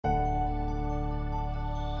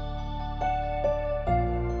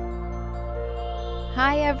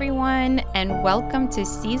Hi, everyone, and welcome to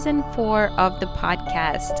season 4 of the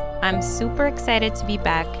podcast. I'm super excited to be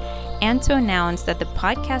back and to announce that the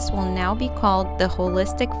podcast will now be called the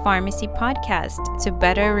Holistic Pharmacy Podcast to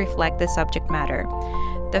better reflect the subject matter.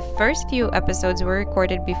 The first few episodes were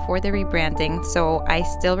recorded before the rebranding, so I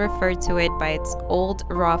still refer to it by its old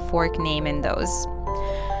raw fork name in those.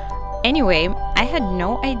 Anyway, I had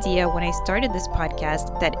no idea when I started this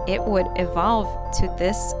podcast that it would evolve to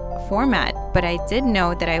this format, but I did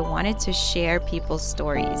know that I wanted to share people's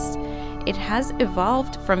stories. It has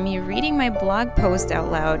evolved from me reading my blog post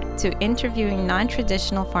out loud to interviewing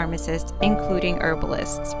non-traditional pharmacists, including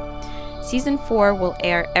herbalists. Season 4 will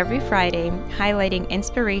air every Friday, highlighting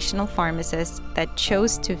inspirational pharmacists that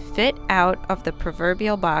chose to fit out of the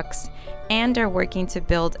proverbial box and are working to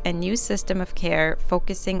build a new system of care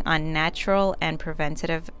focusing on natural and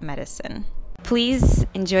preventative medicine. Please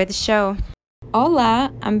enjoy the show.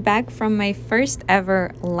 Hola, I'm back from my first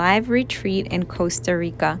ever live retreat in Costa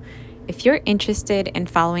Rica. If you're interested in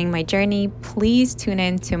following my journey, please tune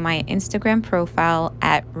in to my Instagram profile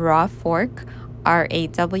at rawfork,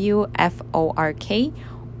 RAWFORK,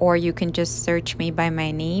 or you can just search me by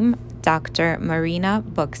my name, Dr. Marina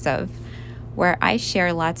Buksov, where I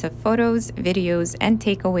share lots of photos, videos, and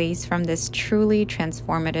takeaways from this truly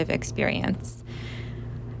transformative experience.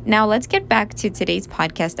 Now let's get back to today's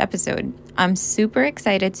podcast episode. I'm super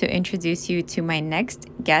excited to introduce you to my next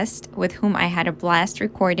guest with whom I had a blast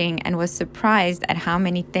recording and was surprised at how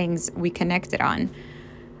many things we connected on.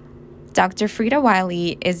 Dr. Frieda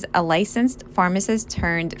Wiley is a licensed pharmacist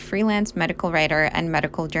turned freelance medical writer and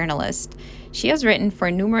medical journalist. She has written for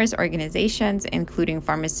numerous organizations, including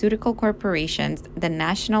pharmaceutical corporations, the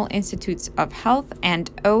National Institutes of Health, and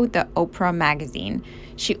the Oprah magazine.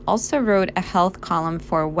 She also wrote a health column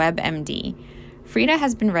for WebMD. Frieda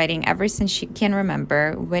has been writing ever since she can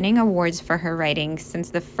remember, winning awards for her writing since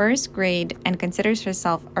the first grade, and considers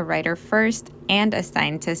herself a writer first and a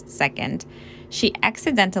scientist second. She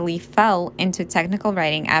accidentally fell into technical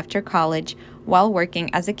writing after college while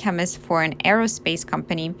working as a chemist for an aerospace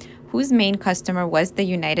company whose main customer was the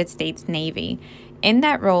United States Navy. In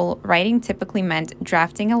that role, writing typically meant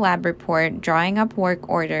drafting a lab report, drawing up work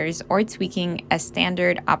orders, or tweaking a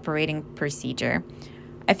standard operating procedure.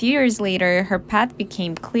 A few years later, her path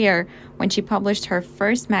became clear when she published her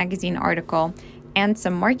first magazine article and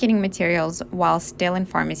some marketing materials while still in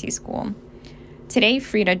pharmacy school. Today,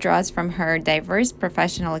 Frieda draws from her diverse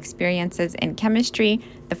professional experiences in chemistry,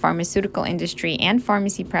 the pharmaceutical industry, and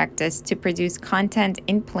pharmacy practice to produce content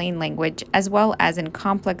in plain language as well as in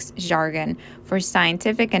complex jargon for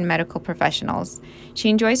scientific and medical professionals. She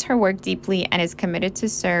enjoys her work deeply and is committed to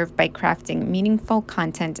serve by crafting meaningful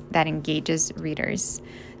content that engages readers.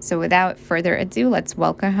 So without further ado, let's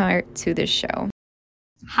welcome her to the show.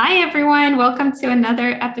 Hi, everyone. Welcome to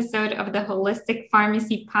another episode of the Holistic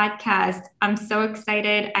Pharmacy Podcast. I'm so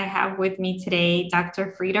excited. I have with me today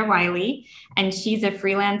Dr. Frieda Wiley, and she's a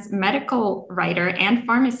freelance medical writer and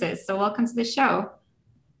pharmacist. So welcome to the show.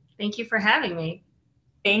 Thank you for having me.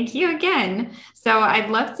 Thank you again. So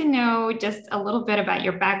I'd love to know just a little bit about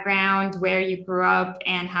your background, where you grew up,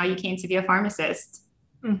 and how you came to be a pharmacist.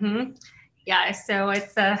 Yeah, so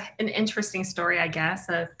it's an interesting story, I guess,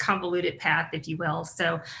 a convoluted path, if you will.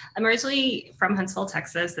 So I'm originally from Huntsville,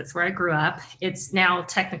 Texas. That's where I grew up. It's now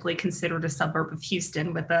technically considered a suburb of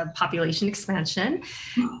Houston with a population expansion.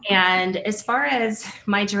 And as far as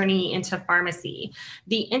my journey into pharmacy,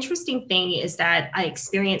 the interesting thing is that I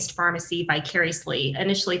experienced pharmacy vicariously,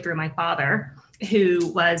 initially through my father, who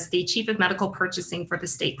was the chief of medical purchasing for the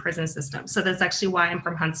state prison system. So that's actually why I'm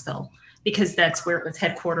from Huntsville, because that's where it was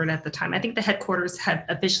headquartered at the time. I think the headquarters had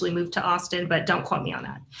officially moved to Austin, but don't quote me on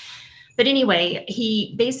that. But anyway,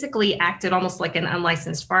 he basically acted almost like an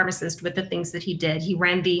unlicensed pharmacist with the things that he did. He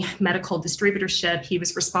ran the medical distributorship. He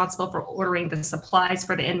was responsible for ordering the supplies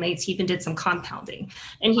for the inmates. He even did some compounding.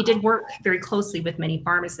 And he did work very closely with many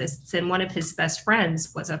pharmacists. And one of his best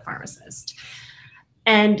friends was a pharmacist.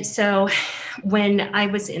 And so when I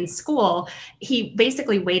was in school, he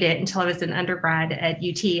basically waited until I was an undergrad at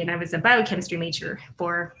UT, and I was a biochemistry major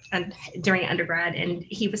during undergrad. And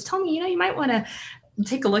he was telling me, you might want to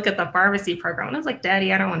take a look at the pharmacy program. And I was like,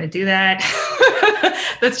 Daddy, I don't want to do that.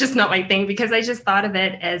 That's just not my thing, because I just thought of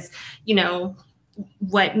it as,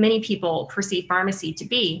 what many people perceive pharmacy to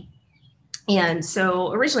be. And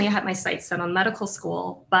so originally I had my sights set on medical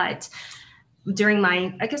school, but during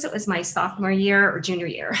I guess it was my sophomore year or junior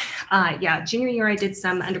year. Junior year, I did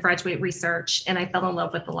some undergraduate research and I fell in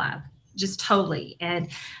love with the lab, just totally. And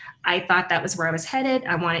I thought that was where I was headed.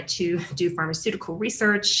 I wanted to do pharmaceutical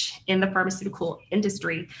research in the pharmaceutical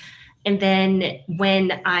industry. And then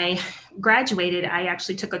when I graduated, I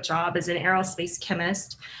actually took a job as an aerospace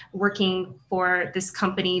chemist working for this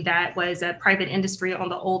company that was a private industry on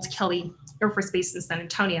the old Kelly Air Force Base in San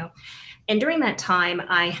Antonio. And during that time,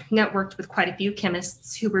 I networked with quite a few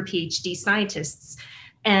chemists who were PhD scientists.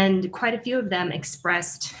 And quite a few of them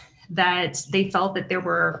expressed that they felt that there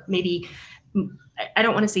were maybe, I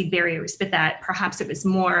don't want to say barriers, but that perhaps it was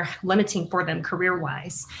more limiting for them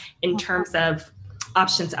career-wise in terms of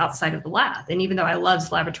options outside of the lab. And even though I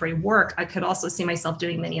loved laboratory work, I could also see myself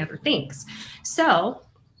doing many other things. So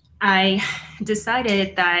I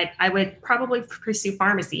decided that I would probably pursue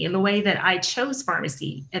pharmacy. And the way that I chose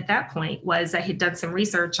pharmacy at that point was I had done some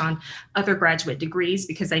research on other graduate degrees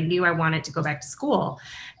because I knew I wanted to go back to school.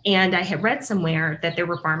 And I had read somewhere that there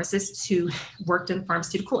were pharmacists who worked in the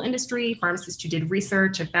pharmaceutical industry, pharmacists who did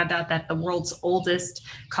research. I found out that the world's oldest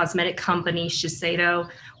cosmetic company, Shiseido,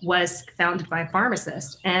 was founded by a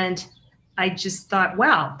pharmacist. And I just thought,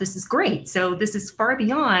 wow, this is great. So this is far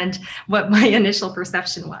beyond what my initial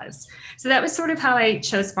perception was. So that was sort of how I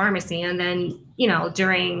chose pharmacy. And then,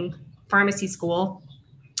 during pharmacy school,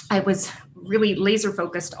 I was really laser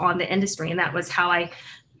focused on the industry. And that was how I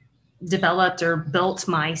developed or built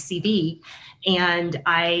my CV. And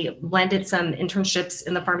I landed some internships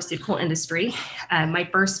in the pharmaceutical industry. My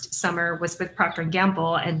first summer was with Procter &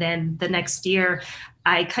 Gamble. And then the next year,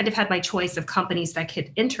 I kind of had my choice of companies that I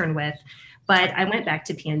could intern with. But I went back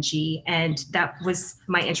to P&G, and that was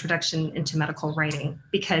my introduction into medical writing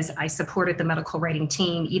because I supported the medical writing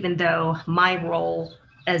team, even though my role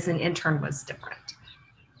as an intern was different.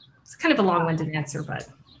 It's kind of a long-winded answer, but.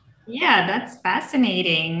 Yeah, that's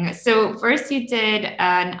fascinating. So first you did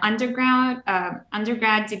an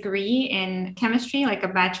undergrad degree in chemistry, like a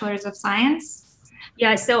bachelor's of science.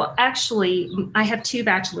 Yeah, so actually, I have two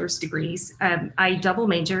bachelor's degrees. I double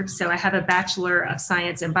majored, so I have a Bachelor of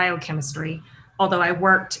Science in Biochemistry, although I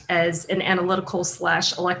worked as an analytical /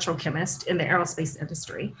 electrochemist in the aerospace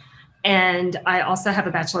industry. And I also have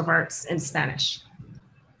a Bachelor of Arts in Spanish.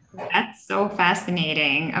 That's so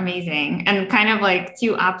fascinating. Amazing. And kind of like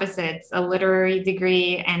two opposites, a literary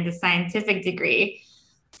degree and a scientific degree.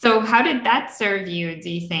 So how did that serve you, do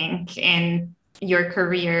you think, in your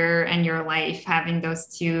career and your life, having those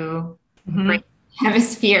two brain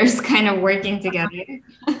hemispheres kind of working together?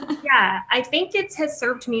 Yeah, I think it has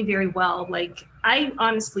served me very well. Like, I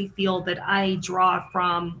honestly feel that I draw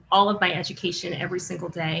from all of my education every single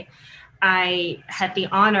day. I had the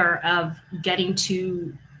honor of getting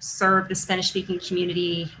to serve the Spanish-speaking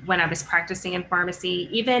community when I was practicing in pharmacy.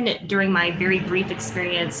 Even during my very brief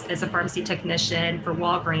experience as a pharmacy technician for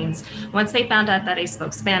Walgreens, once they found out that I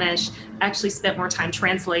spoke Spanish, I actually spent more time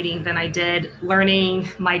translating than I did learning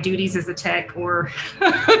my duties as a tech or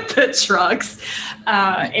the drugs.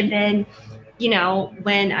 And then,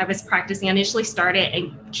 when I was practicing, I initially started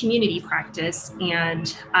a community practice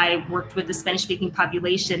and I worked with the Spanish speaking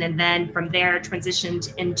population. And then from there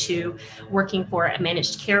transitioned into working for a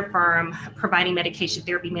managed care firm, providing medication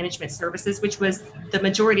therapy management services, which was the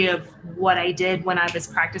majority of what I did when I was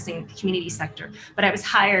practicing in the community sector. But I was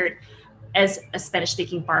hired as a Spanish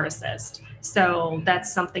speaking pharmacist. So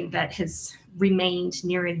that's something that has remained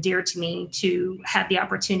near and dear to me, to have the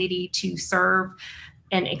opportunity to serve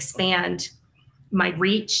and expand my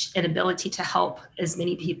reach and ability to help as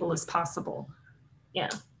many people as possible. Yeah.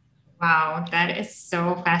 Wow, that is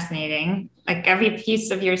so fascinating. Like every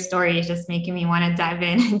piece of your story is just making me want to dive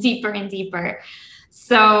in deeper and deeper.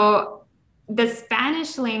 So the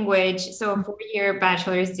Spanish language, so a 4-year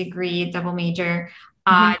bachelor's degree, double major,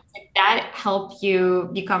 did that help you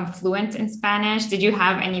become fluent in Spanish? Did you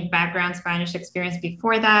have any background Spanish experience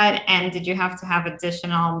before that? And did you have to have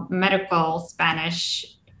additional medical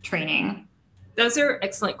Spanish training? Those are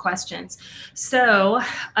excellent questions. So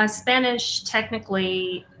Spanish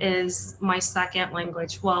technically is my second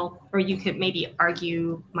language. Well, or you could maybe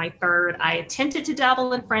argue my third. I attempted to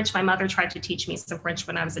dabble in French. My mother tried to teach me some French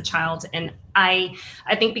when I was a child. And I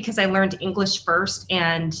think because I learned English first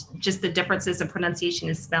and just the differences in pronunciation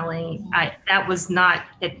and spelling, that was not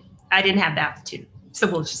it. I didn't have the aptitude. So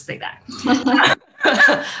we'll just say that.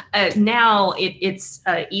 Now it's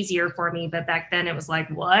easier for me, but back then it was like,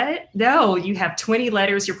 what? No, you have 20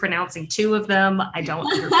 letters, you're pronouncing 2 of them. I don't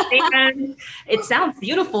understand. It sounds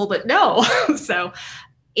beautiful, but no. So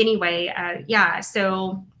anyway,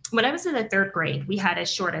 so when I was in the 3rd grade, we had a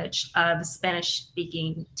shortage of Spanish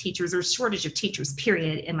speaking teachers, or shortage of teachers,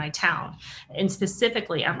 period, in my town, and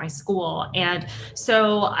specifically at my school. And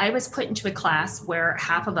so I was put into a class where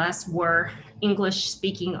half of us were English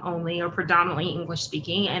speaking only, or predominantly English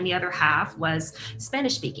speaking, and the other half was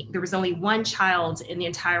Spanish speaking. There was only one child in the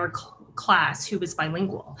entire class who was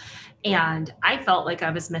bilingual. And I felt like I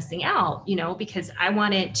was missing out, because I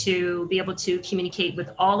wanted to be able to communicate with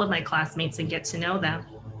all of my classmates and get to know them.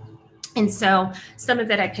 And so some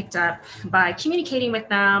of it I picked up by communicating with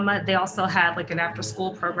them. They also had like an after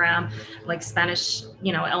school program, like Spanish,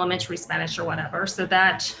 elementary Spanish or whatever. So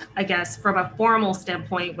that, I guess, from a formal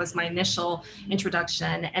standpoint, was my initial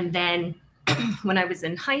introduction. And then when I was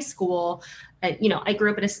in high school, I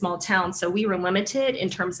grew up in a small town, so we were limited in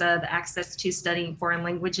terms of access to studying foreign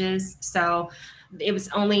languages. So it was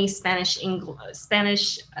only Spanish, English,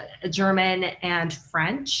 Spanish, German, and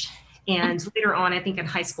French. And later on, I think in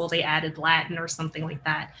high school, they added Latin or something like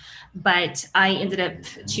that. But I ended up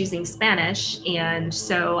choosing Spanish. And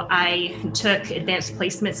so I took advanced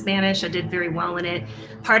placement Spanish. I did very well in it.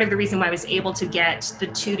 Part of the reason why I was able to get the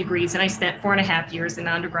 2 degrees, and I spent 4.5 years in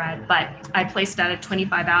undergrad, but I placed out of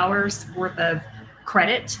 25 hours worth of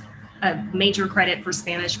credit, a major credit for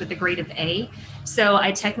Spanish with a grade of A. So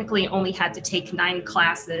I technically only had to take 9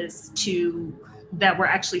 classes that were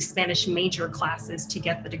actually Spanish major classes to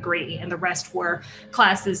get the degree. And the rest were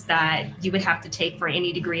classes that you would have to take for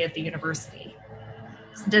any degree at the university.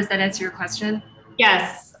 Does that answer your question?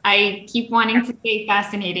 Yes, I keep wanting to say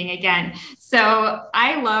fascinating again. So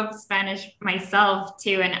I love Spanish myself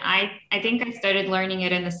too. And I think I started learning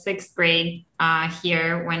it in the 6th grade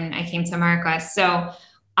here when I came to America. So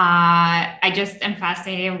I just am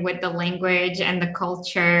fascinated with the language and the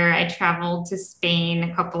culture. I traveled to Spain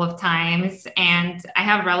a couple of times, and I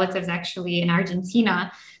have relatives actually in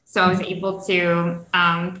Argentina. So I was able to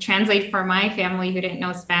translate for my family who didn't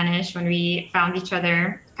know Spanish when we found each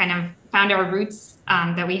other, kind of found our roots,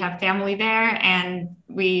 that we have family there, and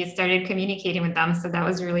we started communicating with them. So that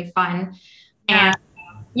was really fun. And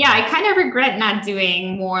yeah, I kind of regret not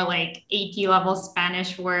doing more like AP level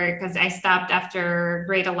Spanish work because I stopped after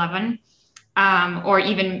grade 11, or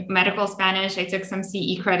even medical Spanish. I took some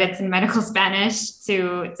CE credits in medical Spanish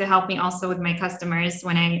to help me also with my customers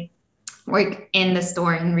when I work in the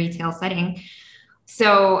store in retail setting.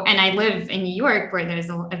 So, and I live in New York where there's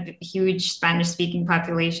a huge Spanish speaking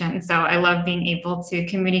population. So I love being able to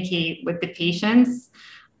communicate with the patients.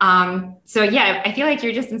 So yeah, I feel like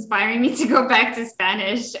you're just inspiring me to go back to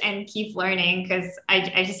Spanish and keep learning because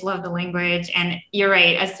I just love the language. And you're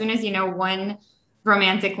right. As soon as you know one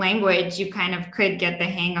romantic language, you kind of could get the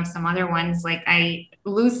hang of some other ones. Like I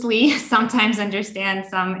loosely sometimes understand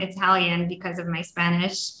some Italian because of my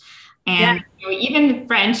Spanish. And even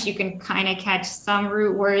French, you can kind of catch some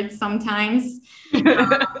root words sometimes.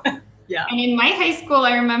 Yeah. And in my high school,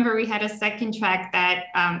 I remember we had a second track that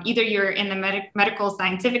either you're in the medical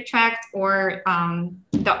scientific tract or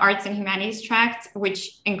the arts and humanities tract,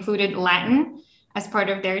 which included Latin as part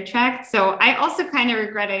of their tract. So I also kind of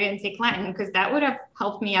regret I didn't take Latin because that would have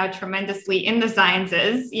helped me out tremendously in the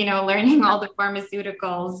sciences, learning all the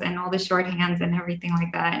pharmaceuticals and all the shorthands and everything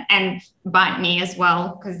like that. And botany as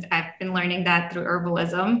well, because I've been learning that through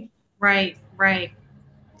herbalism. Right, right.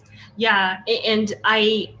 Yeah, and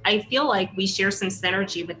I feel like we share some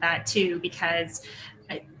synergy with that too, because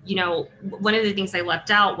one of the things I left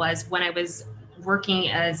out was when I was working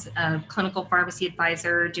as a clinical pharmacy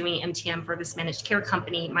advisor doing MTM for this managed care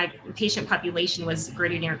company, my patient population was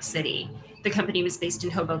Greater New York City. The company was based in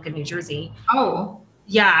Hoboken, New Jersey. Oh.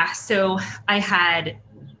 Yeah, so I had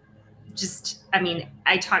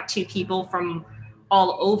I talked to people from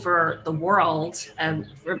all over the world,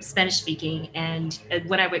 from Spanish speaking. And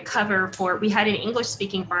when I would cover we had an English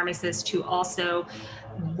speaking pharmacist who also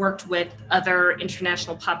worked with other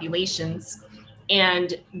international populations.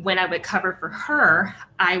 And when I would cover for her,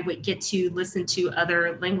 I would get to listen to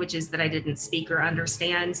other languages that I didn't speak or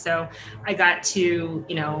understand. So I got to,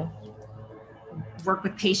 work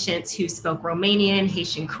with patients who spoke Romanian,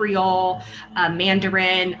 Haitian Creole,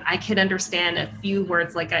 Mandarin. I could understand a few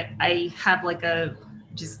words. Like I have like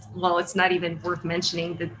it's not even worth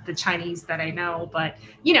mentioning the Chinese that I know, but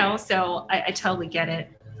so I totally get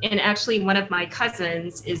it. And actually one of my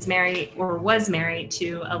cousins is married or was married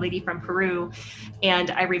to a lady from Peru. And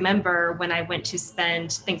I remember when I went to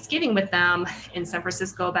spend Thanksgiving with them in San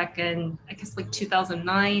Francisco back in, I guess like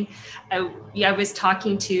 2009, I was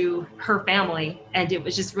talking to her family, and it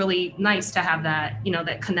was just really nice to have that,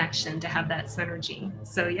 that connection, to have that synergy.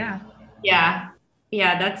 So yeah.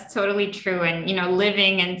 Yeah, that's totally true. And,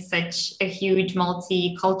 living in such a huge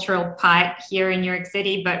multicultural pot here in New York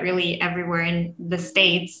City, but really everywhere in the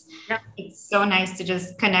States, it's so nice to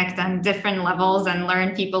just connect on different levels and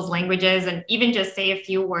learn people's languages and even just say a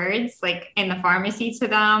few words like in the pharmacy to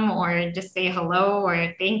them, or just say hello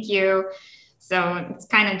or thank you. So it's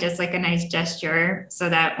kind of just like a nice gesture so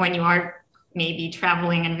that when you are maybe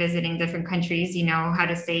traveling and visiting different countries, you know how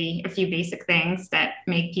to say a few basic things that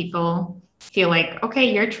make people feel like,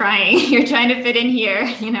 okay, you're trying, you're trying to fit in here,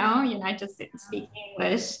 you know, you're not just speaking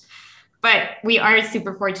English. But we are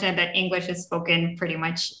super fortunate that English is spoken pretty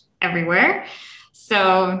much everywhere.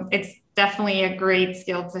 So it's definitely a great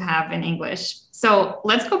skill to have in English. So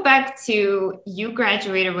let's go back to you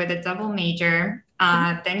graduated with a double major.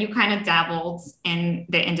 Then you kind of dabbled in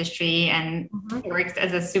the industry and worked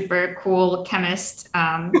as a super cool chemist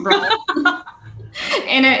role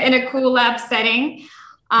in a cool lab setting.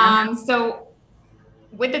 So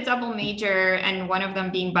with the double major and one of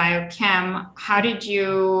them being biochem, how did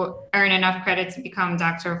you earn enough credit to become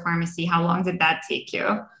doctor of pharmacy? How long did that take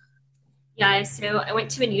you? Yeah, so I went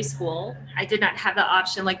to a new school. I did not have the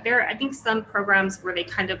option. Like there, I think some programs where they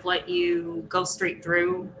kind of let you go straight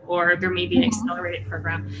through, or there may be an accelerated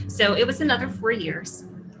program. So it was another 4 years.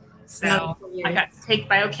 So I got to take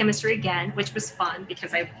biochemistry again, which was fun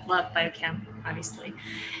because I love biochem, obviously.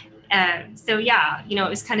 So yeah, you know, it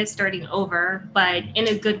was kind of starting over, but in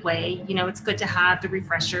a good way. You know, it's good to have the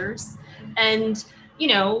refreshers. And you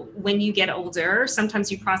know, when you get older,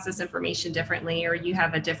 sometimes you process information differently, or you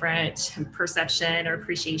have a different perception or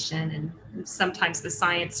appreciation, and sometimes the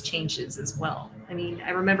science changes as well. I mean, I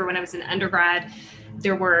remember when I was an undergrad,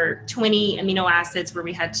 there were 20 amino acids where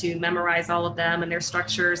we had to memorize all of them and their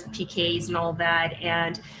structures, PKs and all of that.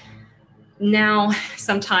 And now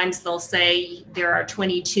sometimes they'll say there are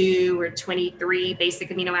 22 or 23 basic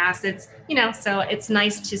amino acids, you know, so it's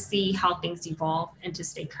nice to see how things evolve and to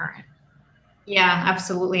stay current. Yeah,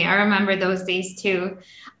 absolutely. I remember those days too.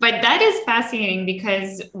 But that is fascinating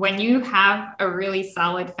because when you have a really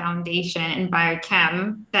solid foundation in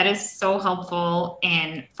biochem, that is so helpful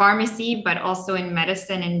in pharmacy, but also in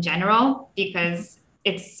medicine in general, because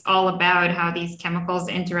it's all about how these chemicals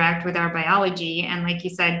interact with our biology. And like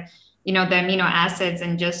you said, you know, the amino acids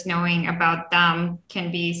and just knowing about them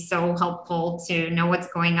can be so helpful to know what's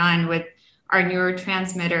going on with our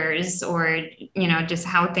neurotransmitters, or you know, just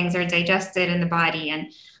how things are digested in the body.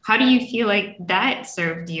 And how do you feel like that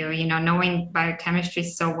served you, you know, knowing biochemistry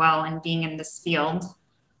so well and being in this field?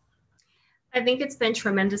 I think it's been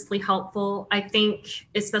tremendously helpful. I think,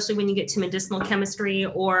 especially when you get to medicinal chemistry,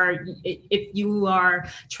 or if you are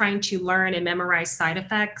trying to learn and memorize side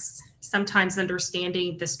effects, sometimes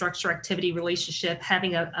understanding the structure activity relationship,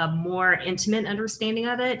 having a more intimate understanding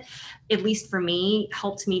of it, at least for me,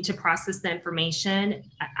 helped me to process the information.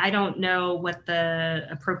 I don't know what the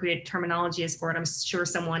appropriate terminology is for it. I'm sure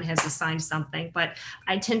someone has assigned something, but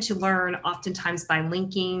I tend to learn oftentimes by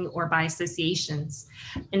linking or by associations.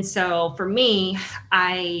 And so for me,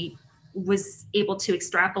 I was able to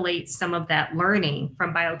extrapolate some of that learning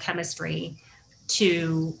from biochemistry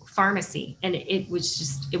to pharmacy, and it was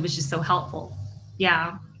just so helpful.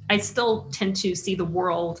 Yeah, I still tend to see the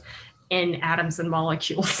world in atoms and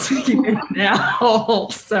molecules even now.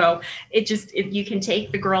 So it just, if you can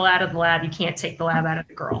take the girl out of the lab, you can't take the lab out of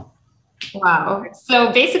the girl. Wow.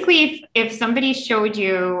 So basically, if somebody showed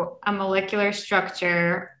you a molecular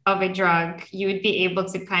structure of a drug, you would be able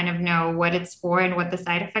to kind of know what it's for and what the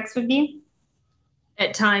side effects would be?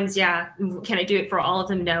 At times, yeah. Can I do it for all of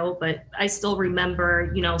them? No, but I still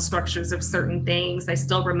remember, you know, structures of certain things. I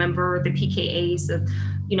still remember the pKa's of,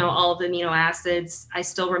 you know, all of the amino acids. I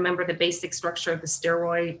still remember the basic structure of the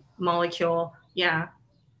steroid molecule. Yeah.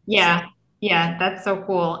 Yeah. Yeah, that's so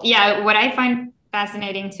cool. Yeah, what I find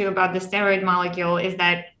fascinating too about the steroid molecule is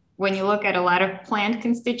that when you look at a lot of plant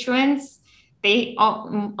constituents, a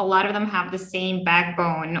lot of them have the same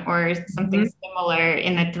backbone or something similar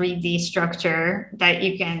in the 3D structure that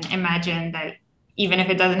you can imagine, that even if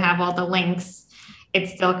it doesn't have all the links, it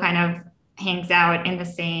still kind of hangs out in the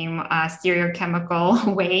same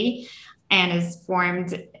stereochemical way and is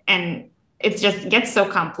formed. And it just gets so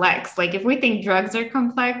complex. Like if we think drugs are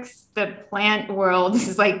complex, the plant world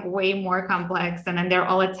is like way more complex. And then they're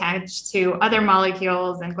all attached to other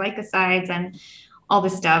molecules and glycosides and all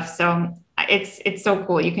this stuff. So it's so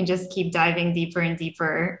cool. You can just keep diving deeper and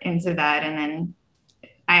deeper into that. And then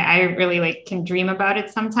I really like can dream about it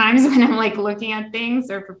sometimes when I'm like looking at things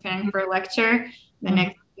or preparing for a lecture. The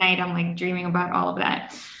next night I'm like dreaming about all of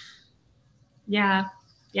that. Yeah.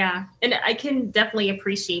 Yeah. And I can definitely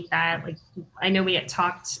appreciate that. Like, I know we had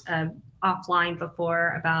talked offline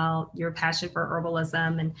before about your passion for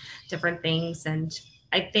herbalism and different things. And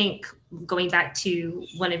I think going back to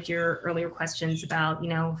one of your earlier questions about, you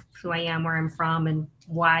know, who I am, where I'm from, and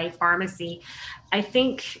why pharmacy, I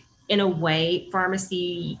think in a way,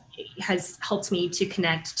 pharmacy has helped me to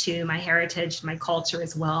connect to my heritage, my culture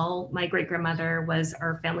as well. My great grandmother was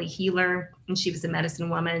our family healer, and she was a medicine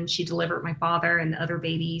woman. She delivered my father and the other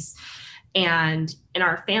babies. And in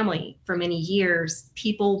our family, for many years,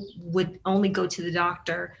 people would only go to the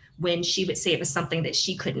doctor when she would say it was something that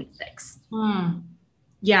she couldn't fix.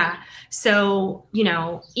 Yeah. So,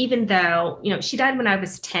 even though, she died when I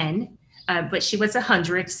was 10, but she was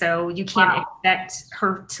 100. So you can't expect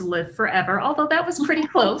her to live forever, although that was pretty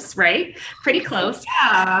close, right? Pretty close.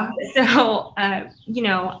 Yeah. So,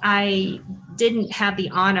 I didn't have the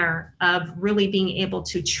honor of really being able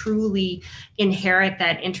to truly inherit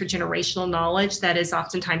that intergenerational knowledge that is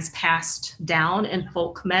oftentimes passed down in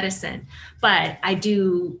folk medicine. But I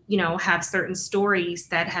do, have certain stories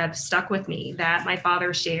that have stuck with me that my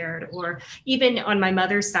father shared, or even on my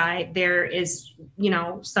mother's side, there is,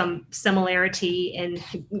 some similarity in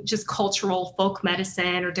just cultural folk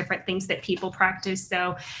medicine or different things that people practice.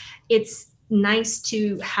 So it's nice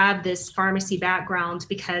to have this pharmacy background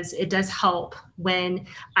because it does help when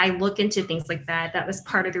I look into things like that. That was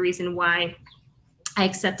part of the reason why I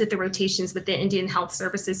accepted the rotations with the Indian Health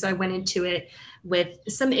Services. So I went into it with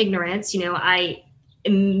some ignorance. I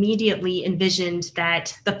immediately envisioned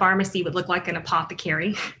that the pharmacy would look like an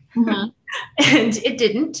apothecary. Mm-hmm. And it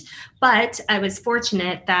didn't, but I was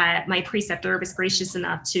fortunate that my preceptor was gracious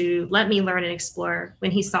enough to let me learn and explore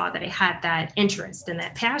when he saw that I had that interest and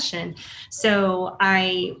that passion. So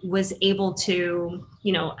I was able to,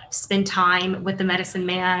 spend time with the medicine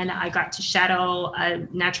man. I got to shadow a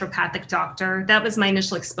naturopathic doctor. That was my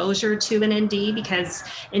initial exposure to an ND, because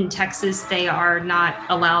in Texas, they are not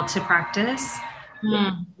allowed to practice.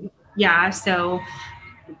 Yeah. So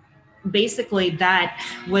basically that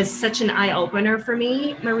was such an eye-opener for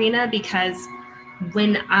me, Marina, because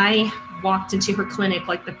when I walked into her clinic,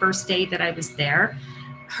 like the first day that I was there,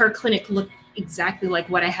 her clinic looked exactly like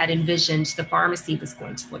what I had envisioned the pharmacy was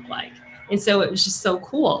going to look like. And so it was just so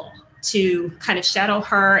cool to kind of shadow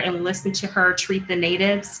her and listen to her treat the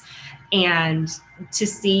natives, and to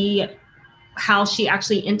see how she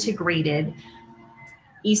actually integrated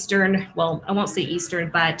Eastern, well, I won't say Eastern,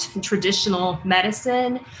 but traditional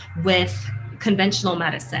medicine with conventional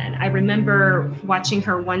medicine. I remember watching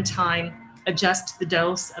her one time adjust the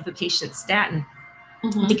dose of a patient's statin,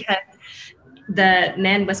 because the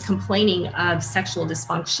man was complaining of sexual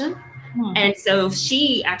dysfunction. And so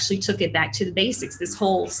she actually took it back to the basics, this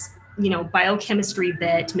whole, biochemistry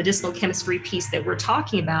bit, medicinal chemistry piece that we're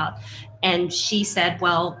talking about. And she said,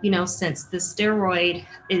 well, since the steroid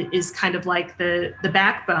is kind of like the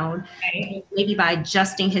backbone, right, maybe by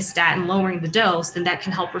adjusting his statin, lowering the dose, then that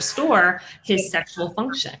can help restore his sexual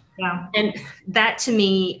function. Yeah. And that, to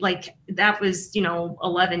me, like, that was,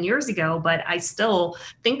 11 years ago, but I still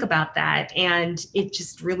think about that, and it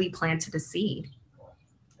just really planted a seed.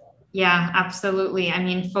 Yeah, absolutely. I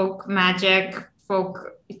mean, folk magic,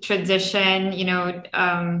 folk tradition,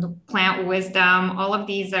 plant wisdom, all of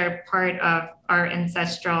these are part of our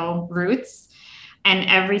ancestral roots. And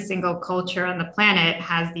every single culture on the planet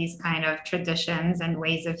has these kind of traditions and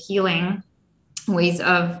ways of healing, ways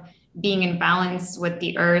of being in balance with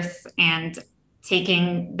the earth and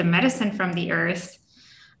taking the medicine from the earth.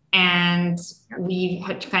 And we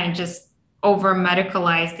had kind of just over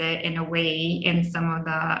medicalized it in a way in some of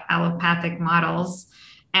the allopathic models.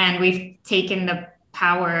 And we've taken the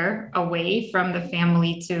power away from the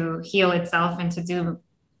family to heal itself and to do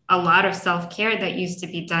a lot of self-care that used to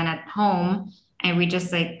be done at home. And we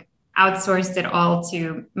just outsourced it all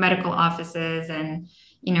to medical offices and,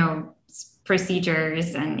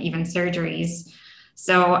 procedures and even surgeries.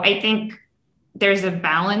 So I think there's a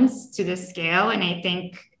balance to the scale. And I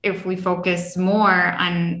think if we focus more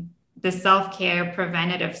on the self-care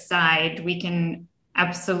preventative side, we can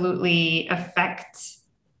absolutely affect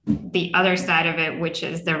the other side of it, which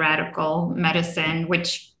is the radical medicine,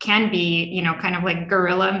 which can be, kind of like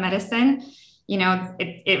guerrilla medicine.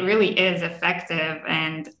 It really is effective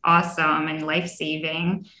and awesome and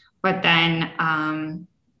life-saving. But then,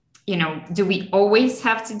 do we always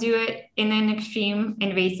have to do it in an extreme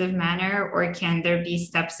invasive manner, or can there be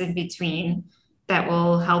steps in between that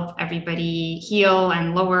will help everybody heal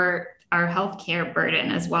and lower our healthcare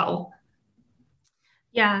burden as well?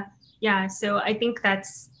 Yeah. So I think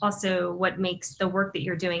that's also what makes the work that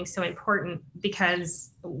you're doing so important, because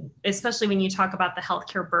especially when you talk about the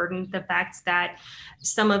healthcare burden, the fact that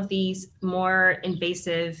some of these more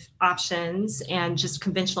invasive options and just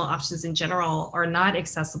conventional options in general are not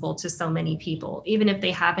accessible to so many people. Even if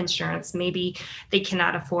they have insurance, maybe they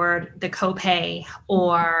cannot afford the copay,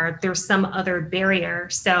 or there's some other barrier.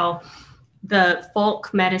 So the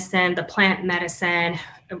folk medicine, the plant medicine,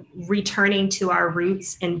 returning to our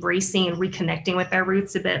roots, embracing and reconnecting with our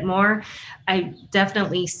roots a bit more, I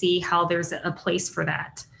definitely see how there's a place for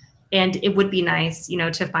that. And it would be nice,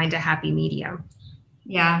 to find a happy medium.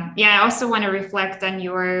 Yeah. Yeah. I also want to reflect on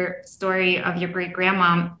your story of your great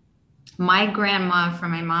grandma. My grandma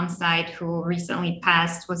from my mom's side, who recently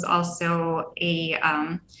passed, was also a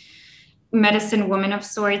medicine woman of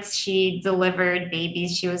sorts. She delivered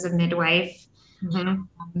babies. She was a midwife.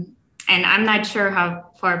 Mm-hmm. And I'm not sure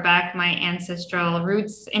how far back my ancestral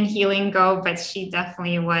roots in healing go, but she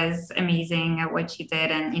definitely was amazing at what she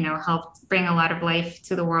did and, helped bring a lot of life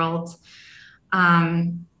to the world.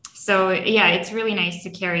 So yeah, it's really nice to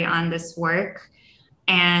carry on this work.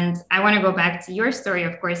 And I want to go back to your story,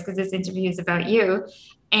 of course, because this interview is about you.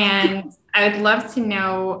 And I would love to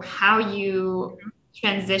know how you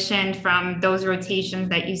transitioned from those rotations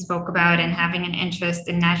that you spoke about and having an interest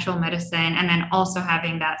in natural medicine, and then also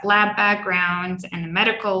having that lab background and the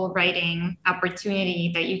medical writing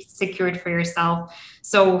opportunity that you secured for yourself.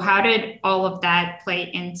 So, how did all of that play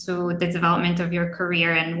into the development of your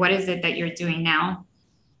career, and what is it that you're doing now?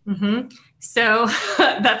 Mm-hmm. So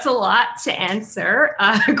that's a lot to answer.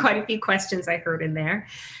 Quite a few questions I heard in there.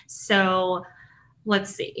 So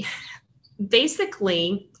let's see.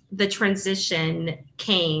 Basically, the transition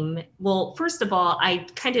came, well, first of all, I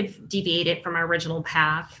kind of deviated from my original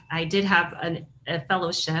path. I did have a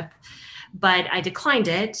fellowship, but I declined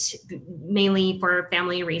it mainly for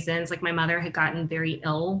family reasons. Like my mother had gotten very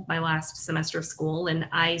ill my last semester of school, and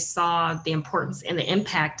I saw the importance and the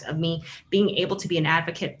impact of me being able to be an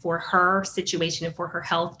advocate for her situation and for her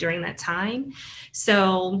health during that time.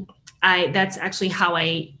 So that's actually how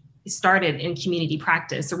I started in community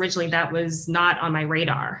practice. Originally, that was not on my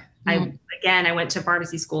radar. I went to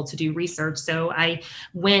pharmacy school to do research. So I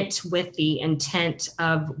went with the intent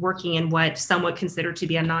of working in what some would consider to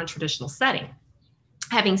be a non-traditional setting.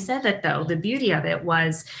 Having said that, though, the beauty of it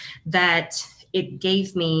was that it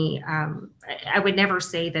gave me, I would never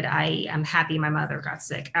say that I am happy my mother got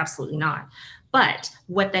sick. Absolutely not. But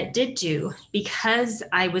what that did do, because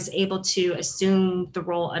I was able to assume the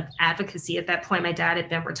role of advocacy at that point, my dad had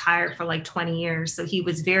been retired for like 20 years. So he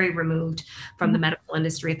was very removed from the medical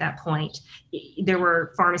industry at that point. There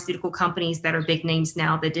were pharmaceutical companies that are big names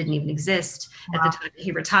now that didn't even exist at the time that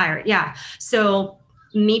he retired. Yeah. So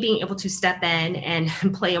me being able to step in and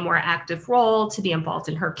play a more active role, to be involved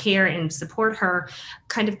in her care and support her,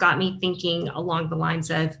 kind of got me thinking along the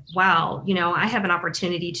lines of, wow, I have an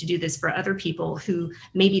opportunity to do this for other people who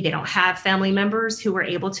maybe they don't have family members who are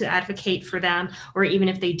able to advocate for them, or even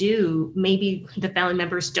if they do, maybe the family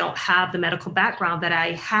members don't have the medical background that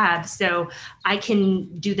I have. So I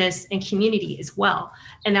can do this in community as well.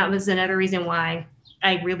 And that was another reason why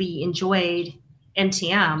I really enjoyed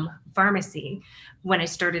MTM pharmacy when I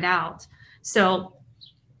started out. So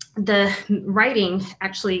the writing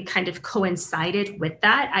actually kind of coincided with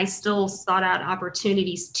that. I still sought out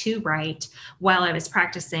opportunities to write while I was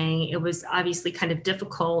practicing. It was obviously kind of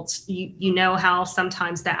difficult. You know how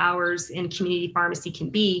sometimes the hours in community pharmacy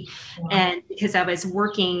can be. And because I was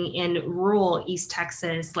working in rural East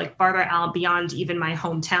Texas, like farther out beyond even my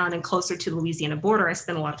hometown and closer to the Louisiana border, I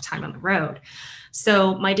spent a lot of time on the road.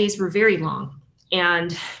 So my days were very long.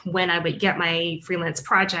 And when I would get my freelance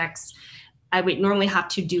projects, I would normally have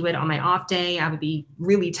to do it on my off day. I would be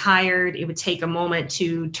really tired. It would take a moment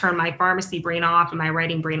to turn my pharmacy brain off and my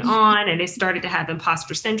writing brain on. And I started to have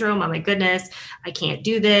imposter syndrome. Oh my goodness, I can't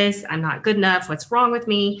do this. I'm not good enough. What's wrong with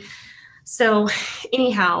me? So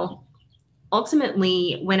anyhow,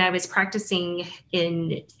 ultimately, when I was practicing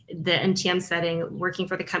in the MTM setting, working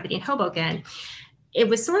for the company in Hoboken, it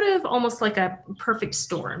was sort of almost like a perfect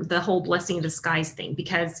storm, the whole blessing in disguise thing,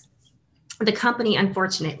 because the company,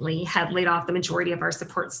 unfortunately, had laid off the majority of our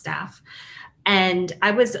support staff. And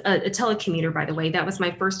I was a telecommuter, by the way. That was my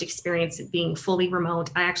first experience being fully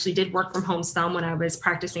remote. I actually did work from home some when I was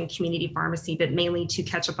practicing community pharmacy, but mainly to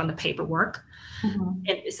catch up on the paperwork.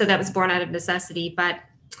 And so that was born out of necessity. But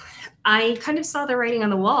I kind of saw the writing on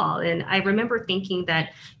the wall, and I remember thinking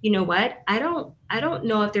that, you know what, I don't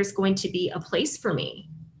know if there's going to be a place for me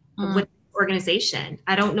with this organization.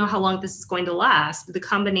 I don't know how long this is going to last. The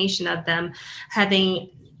combination of them having,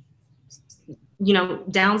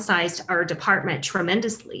 downsized our department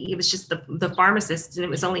tremendously. It was just the pharmacists, and it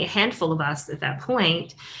was only a handful of us at that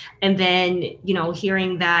point. And then,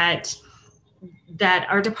 hearing that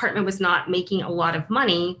our department was not making a lot of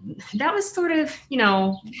money, that was sort of,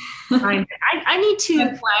 I need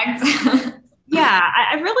to, yeah,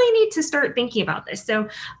 I really need to start thinking about this. So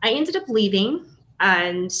I ended up leaving.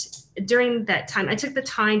 And during that time, I took the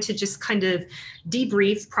time to just kind of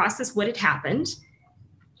debrief, process what had happened.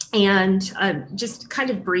 and just kind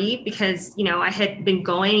of breathe, because, I had been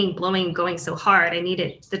going so hard. I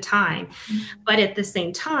needed the time. But at the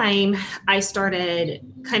same time, I started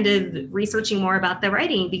kind of researching more about the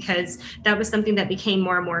writing, because that was something that became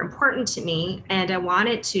more and more important to me. And I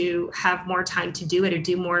wanted to have more time to do it, or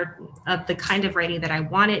do more of the kind of writing that I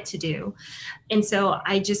wanted to do. And so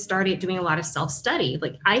I just started doing a lot of self-study.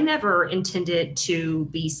 Like, I never intended to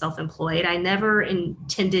be self-employed. I never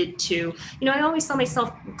intended to, I always saw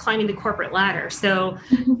myself climbing the corporate ladder. So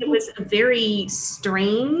it was a very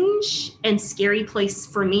strange and scary place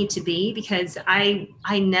for me to be, because I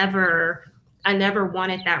never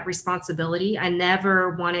wanted that responsibility. I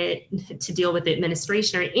never wanted to deal with the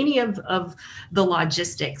administration or any of the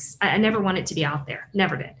logistics. I never wanted to be out there,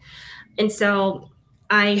 never did. And so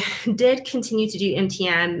I did continue to do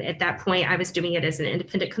MTM. At that point, I was doing it as an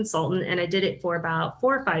independent consultant, and I did it for about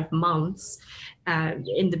 4 or 5 months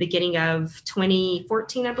in the beginning of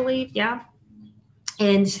 2014, I believe. Yeah.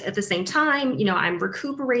 And at the same time, I'm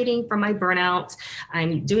recuperating from my burnout.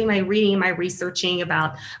 I'm doing my reading, my researching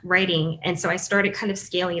about writing. And so I started kind of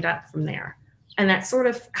scaling it up from there. And that's sort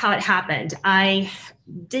of how it happened. I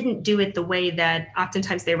didn't do it the way that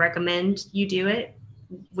oftentimes they recommend you do it,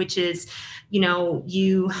 which is,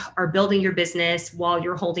 you are building your business while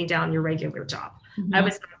you're holding down your regular job. Mm-hmm. I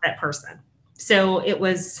was not that person. So it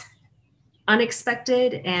was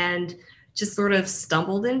unexpected, and just sort of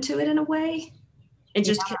stumbled into it in a way, and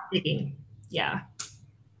just kept digging. Yeah.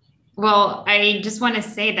 Well, I just want to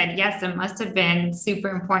say that, yes, it must have been super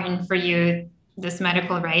important for you, this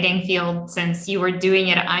medical writing field, since you were doing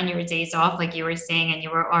it on your days off, like you were saying, and you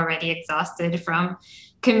were already exhausted from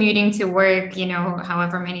commuting to work,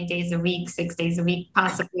 however many days a week, 6 days a week,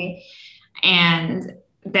 possibly. And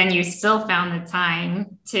then you still found the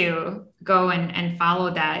time to go and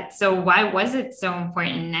follow that. So why was it so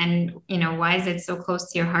important? And, why is it so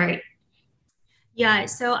close to your heart? Yeah,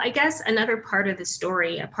 so I guess another part of the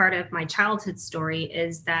story, a part of my childhood story,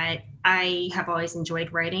 is that I have always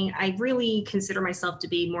enjoyed writing. I really consider myself to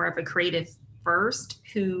be more of a creative first,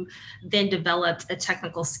 who then developed a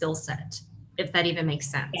technical skill set, if that even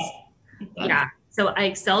makes sense. Yeah. So I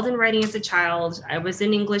excelled in writing as a child. I was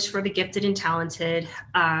in English for the gifted and talented.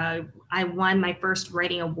 I won my first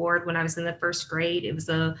writing award when I was in the first grade. It was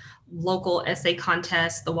a local essay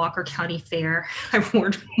contest, the Walker County Fair. I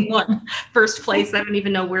won first place. I don't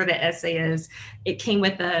even know where the essay is. It came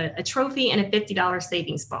with a trophy and a $50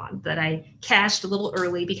 savings bond that I cashed a little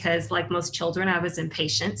early, because, like most children, I was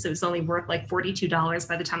impatient. So it was only worth like $42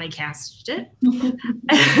 by the time I cashed it.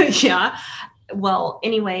 Yeah. Well,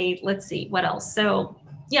 anyway, let's see what else. So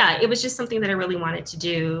yeah, it was just something that I really wanted to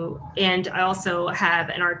do. And I also have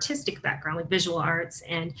an artistic background, like visual arts.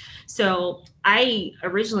 And so I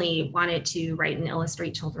originally wanted to write and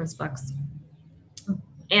illustrate children's books.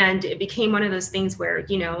 And it became one of those things where,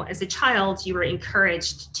 as a child, you were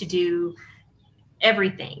encouraged to do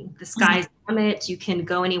everything. The sky's the limit. You can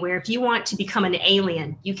go anywhere. If you want to become an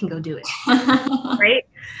alien, you can go do it. Right?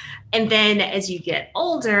 And then as you get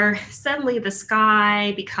older, suddenly the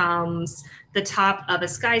sky becomes the top of a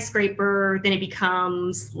skyscraper. Then it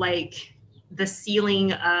becomes like the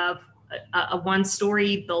ceiling of a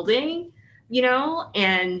one-story building,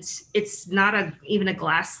 and it's not even a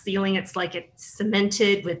glass ceiling. It's like it's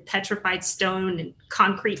cemented with petrified stone and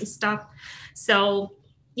concrete and stuff. So,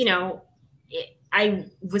 I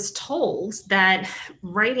was told that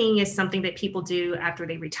writing is something that people do after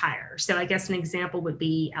they retire. So I guess an example would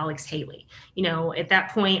be Alex Haley. At that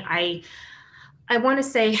point, I want to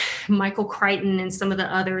say Michael Crichton and some of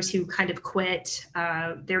the others who kind of quit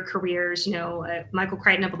their careers. Michael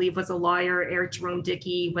Crichton, I believe, was a lawyer. Eric Jerome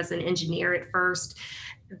Dickey was an engineer at first.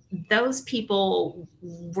 Those people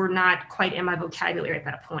were not quite in my vocabulary at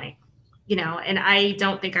that point, and I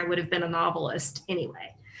don't think I would have been a novelist anyway.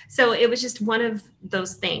 So it was just one of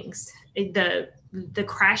those things. The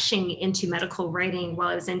crashing into medical writing while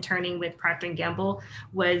I was interning with Procter & Gamble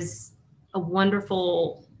was a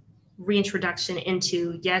wonderful reintroduction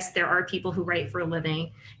into, yes, there are people who write for a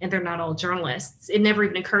living, and they're not all journalists. It never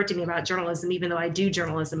even occurred to me about journalism, even though I do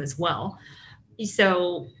journalism as well.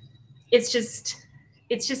 So it's just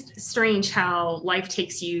strange how life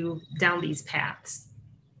takes you down these paths.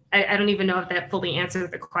 I don't even know if that fully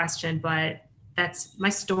answered the question, but that's my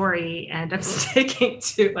story, and I'm sticking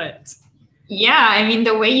to it. Yeah, I mean,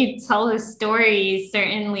 the way you tell the story is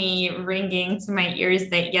certainly ringing to my ears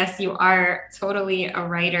that, yes, you are totally a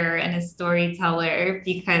writer and a storyteller,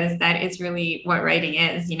 because that is really what writing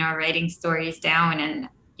is, writing stories down. And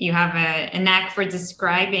you have a knack for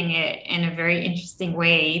describing it in a very interesting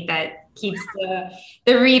way that keeps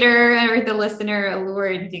the reader or the listener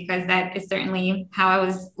allured, because that is certainly how I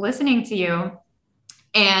was listening to you.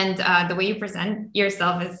 And the way you present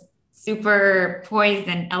yourself is super poised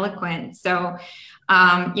and eloquent. So,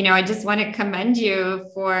 I just want to commend you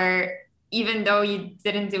for, even though you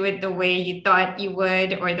didn't do it the way you thought you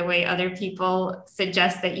would or the way other people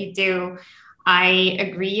suggest that you do, I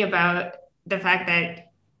agree about the fact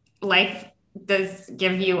that life does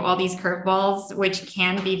give you all these curveballs, which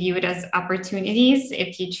can be viewed as opportunities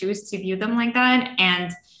if you choose to view them like that.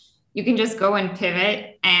 And you can just go and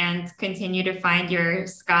pivot and continue to find your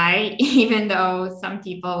sky, even though some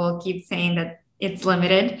people will keep saying that it's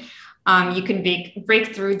limited. You can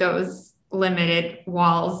break through those limited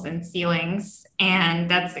walls and ceilings. And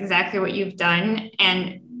that's exactly what you've done.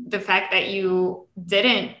 And the fact that you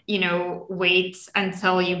didn't, wait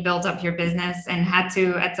until you built up your business and had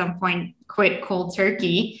to, at some point, quit cold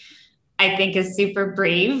turkey, I think is super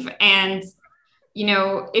brave. And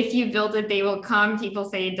if you build it, they will come. People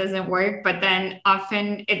say it doesn't work, but then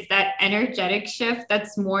often it's that energetic shift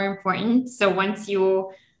that's more important. So once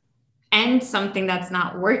you end something that's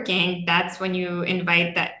not working, that's when you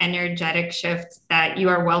invite that energetic shift that you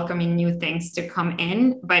are welcoming new things to come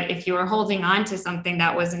in. But if you are holding on to something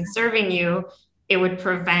that wasn't serving you, it would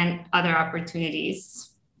prevent other opportunities.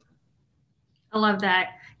 I love that.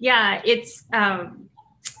 Yeah, it's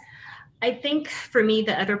I think for me,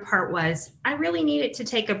 the other part was I really needed to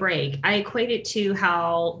take a break. I equate it to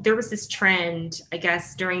how there was this trend, I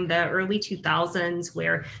guess, during the early 2000s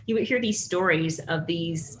where you would hear these stories of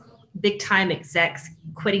these big time execs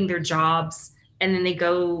quitting their jobs, and then they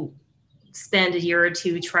go spend a year or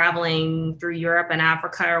two traveling through Europe and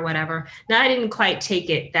Africa or whatever. Now, I didn't quite take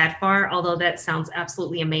it that far, although that sounds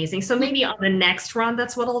absolutely amazing. So maybe on the next run,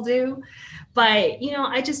 that's what I'll do. But,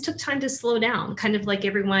 I just took time to slow down, kind of like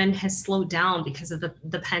everyone has slowed down because of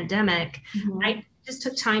the pandemic. Mm-hmm. I just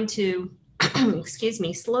took time to,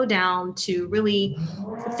 slow down, to really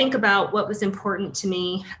think about what was important to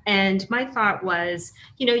me. And my thought was,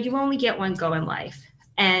 you only get one go in life.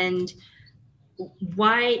 And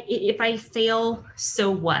why, if I fail, so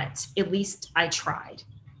what? At least I tried.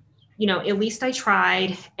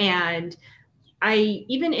 And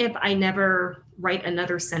even if I never write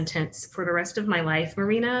another sentence for the rest of my life,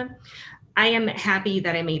 Marina, I am happy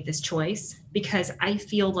that I made this choice, because I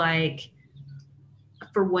feel like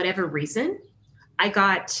for whatever reason, I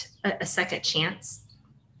got a second chance,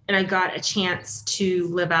 and I got a chance to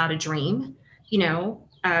live out a dream.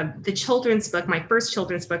 The children's book, my first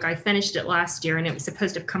children's book, I finished it last year, and it was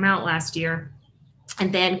supposed to come out last year.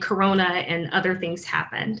 And then Corona and other things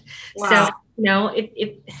happened. Wow. So,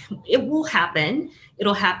 it will happen.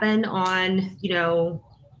 It'll happen on,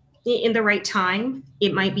 in the right time.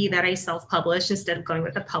 It might be that I self-publish instead of going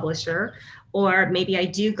with a publisher, or maybe I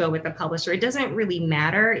do go with a publisher. It doesn't really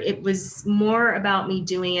matter. It was more about me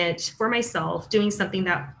doing it for myself, doing something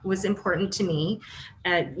that was important to me.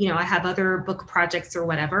 I have other book projects or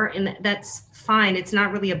whatever, and that's fine. It's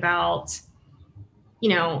not really about,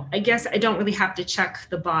 I guess I don't really have to check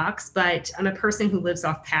the box, but I'm a person who lives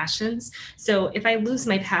off passions. So if I lose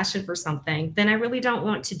my passion for something, then I really don't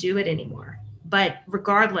want to do it anymore. But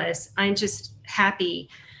regardless, I'm just happy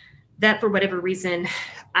that for whatever reason,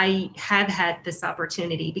 I have had this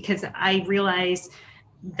opportunity, because I realize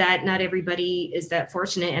that not everybody is that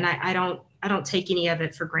fortunate. And I don't take any of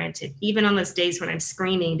it for granted, even on those days when I'm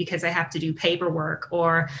screaming because I have to do paperwork,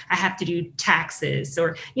 or I have to do taxes,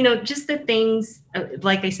 or, just the things,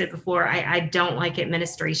 like I said before, I don't like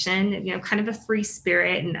administration, kind of a free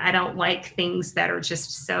spirit. And I don't like things that are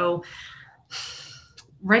just so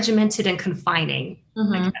regimented and confining,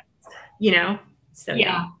 mm-hmm. like that, so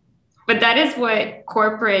yeah. But that is what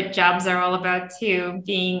corporate jobs are all about too,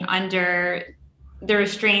 being under the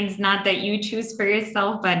restraints, not that you choose for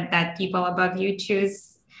yourself, but that people above you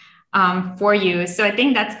choose for you. So I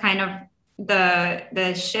think that's kind of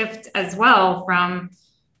the shift as well, from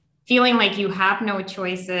feeling like you have no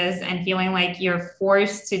choices and feeling like you're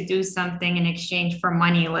forced to do something in exchange for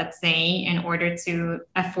money, let's say, in order to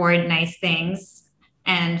afford nice things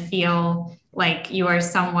and feel like you are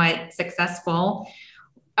somewhat successful.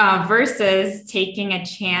 Versus taking a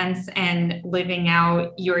chance and living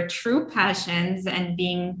out your true passions and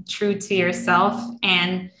being true to yourself,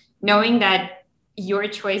 and knowing that your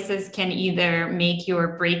choices can either make you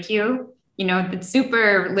or break you. It's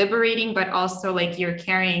super liberating, but also like you're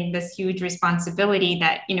carrying this huge responsibility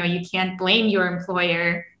that, you can't blame your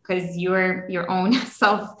employer, because you're your own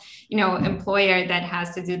self, employer that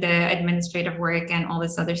has to do the administrative work and all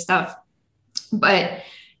this other stuff. But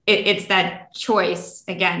it's that choice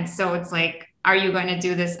again. So it's like are you going to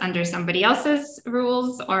do this under somebody else's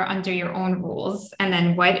rules or under your own rules? And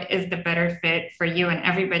then what is the better fit for you? And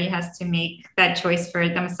everybody has to make that choice for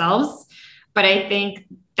themselves. But I think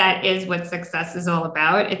that is what success is all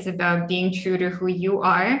about. It's about being true to who you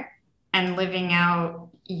are and living out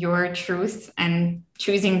your truth and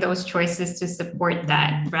choosing those choices to support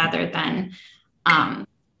that rather than,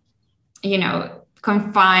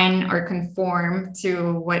 confine or conform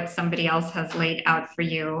to what somebody else has laid out for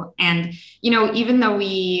you. And, even though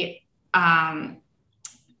we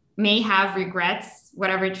may have regrets,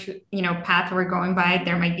 whatever, path we're going by,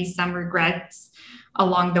 there might be some regrets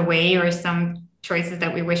along the way or some choices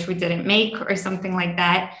that we wish we didn't make or something like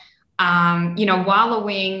that.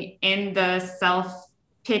 Wallowing in the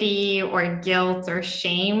self-pity or guilt or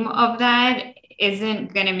shame of that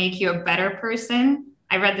isn't going to make you a better person.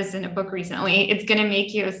 I read this in a book recently. It's going to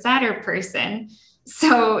make you a sadder person.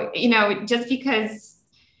 So, just because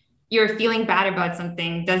you're feeling bad about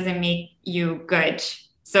something doesn't make you good.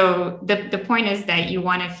 So the point is that you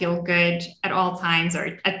want to feel good at all times,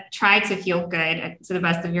 or try to feel good to the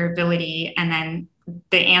best of your ability. And then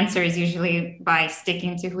the answer is usually by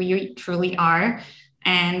sticking to who you truly are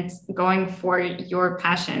and going for your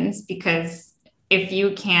passions, because if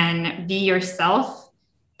you can be yourself,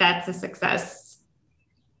 that's a success.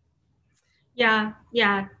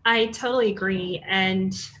 Yeah, I totally agree.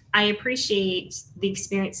 And I appreciate the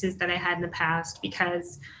experiences that I had in the past,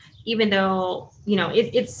 because even though,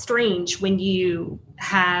 it's strange when you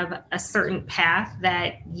have a certain path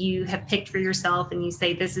that you have picked for yourself and you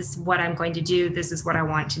say, this is what I'm going to do. This is what I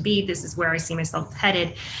want to be. This is where I see myself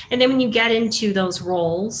headed. And then when you get into those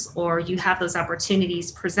roles or you have those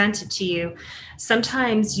opportunities presented to you,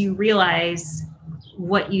 sometimes you realize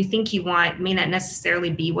what you think you want may not necessarily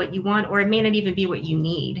be what you want, or it may not even be what you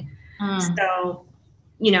need. So,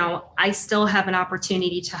 I still have an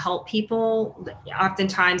opportunity to help people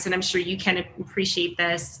oftentimes, and I'm sure you can appreciate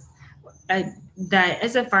this, that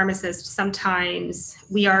as a pharmacist, sometimes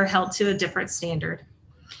we are held to a different standard.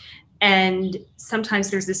 And sometimes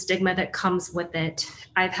there's a stigma that comes with it.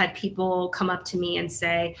 I've had people come up to me and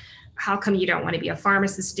say, how come you don't want to be a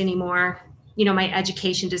pharmacist anymore? My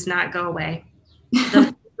education does not go away.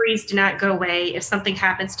 The degrees do not go away. If something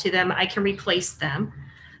happens to them, I can replace them.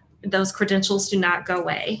 Those credentials do not go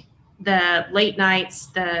away. The late nights,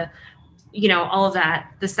 all of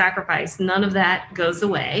that, the sacrifice, none of that goes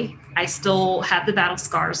away. I still have the battle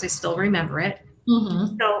scars. I still remember it.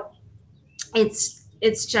 Mm-hmm. So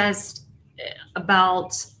it's just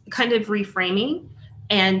about kind of reframing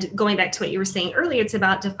and going back to what you were saying earlier. It's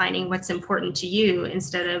about defining what's important to you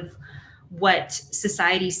instead of what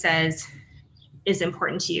society says is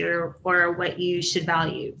important to you or what you should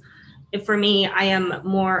value. For me, I am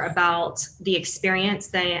more about the experience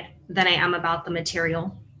than I am about the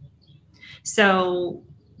material. So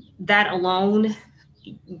that alone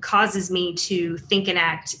causes me to think and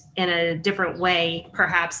act in a different way,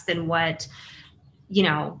 perhaps, than what,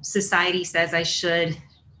 society says I should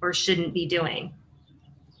or shouldn't be doing.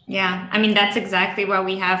 Yeah, that's exactly why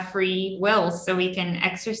we have free will, so we can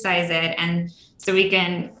exercise it and so we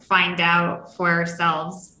can find out for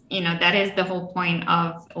ourselves. That is the whole point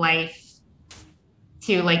of life,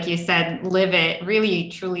 to, like you said, live it, really,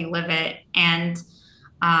 truly live it. And,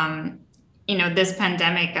 this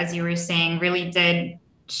pandemic, as you were saying, really did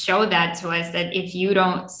show that to us, that if you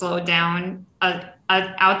don't slow down,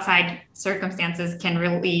 outside circumstances can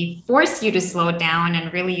really force you to slow down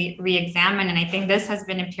and really re-examine. And I think this has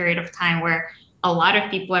been a period of time where a lot of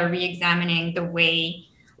people are re-examining the way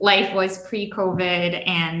life was pre-COVID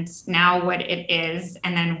and now what it is,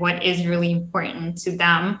 and then what is really important to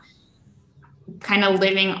them, kind of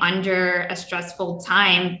living under a stressful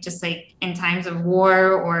time, just like in times of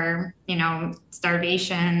war or,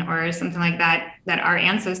 starvation or something like that, that our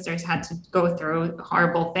ancestors had to go through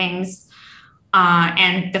horrible things.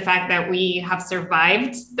 And the fact that we have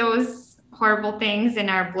survived those horrible things in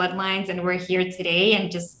our bloodlines and we're here today,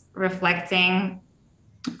 and just reflecting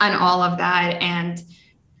on all of that. And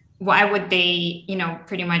why would they,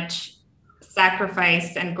 pretty much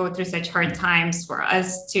sacrifice and go through such hard times for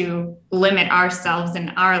us to limit ourselves in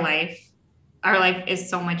our life? Our life is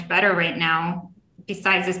so much better right now.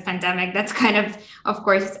 Besides this pandemic, that's kind of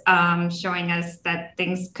course, showing us that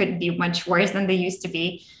things could be much worse than they used to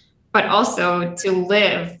be, but also to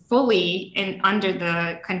live fully under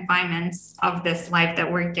the confinements of this life that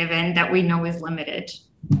we're given, that we know is limited.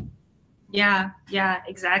 Yeah,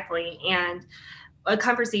 exactly. And a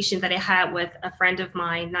conversation that I had with a friend of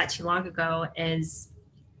mine not too long ago is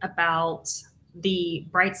about the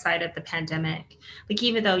bright side of the pandemic. Like,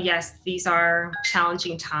 even though, yes, these are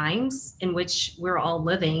challenging times in which we're all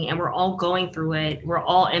living and we're all going through it, we're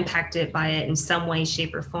all impacted by it in some way,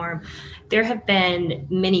 shape, or form, there have been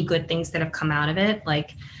many good things that have come out of it.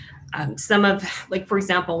 Like, like, for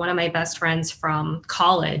example, one of my best friends from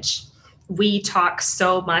college, we talk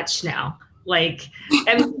so much now. Like,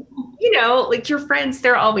 and like, your friends,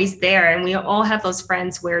 they're always there. And we all have those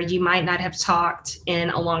friends where you might not have talked in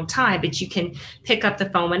a long time, but you can pick up the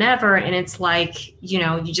phone whenever. And it's like,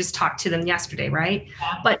 you just talked to them yesterday, right?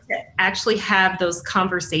 Yeah. But to actually have those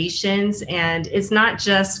conversations, and it's not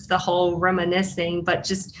just the whole reminiscing, but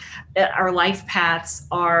just our life paths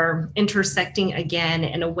are intersecting again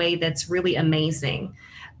in a way that's really amazing.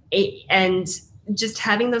 And just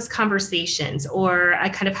having those conversations, or I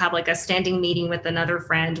kind of have like a standing meeting with another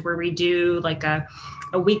friend where we do like a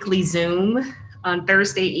weekly Zoom on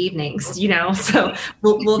Thursday evenings, so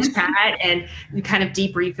we'll chat and we kind of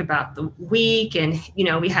debrief about the week, and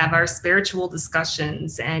we have our spiritual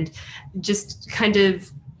discussions, and just kind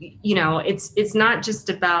of, it's not just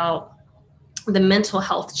about the mental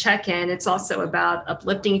health check-in, it's also about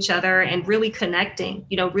uplifting each other and really connecting,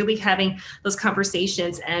 really having those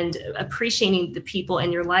conversations and appreciating the people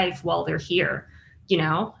in your life while they're here,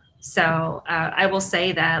 So I will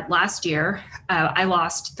say that last year I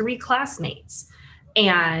lost 3 classmates,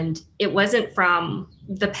 and it wasn't from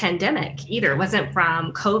the pandemic either. It wasn't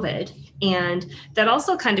from COVID. And that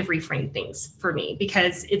also kind of reframed things for me,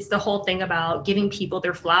 because it's the whole thing about giving people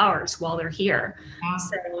their flowers while they're here. Yeah.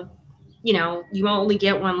 So you only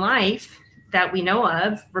get one life that we know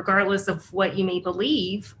of, regardless of what you may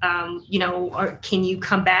believe, or can you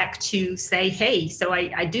come back to say, hey, so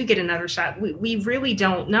I do get another shot? We really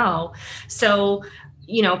don't know. So,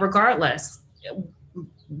 regardless,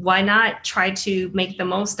 why not try to make the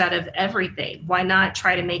most out of everything? Why not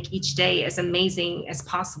try to make each day as amazing as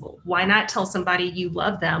possible? Why not tell somebody you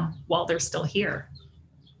love them while they're still here?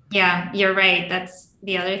 Yeah, you're right. That's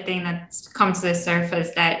the other thing that's come to the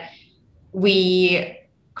surface, that we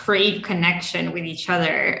crave connection with each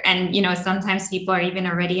other. And, sometimes people are even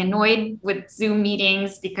already annoyed with Zoom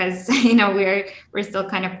meetings because, we're still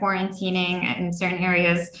kind of quarantining in certain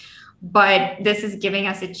areas. But this is giving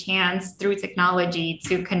us a chance through technology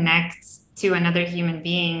to connect to another human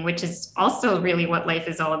being, which is also really what life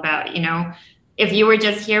is all about. If you were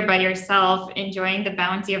just here by yourself, enjoying the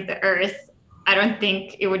bounty of the earth, I don't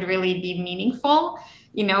think it would really be meaningful.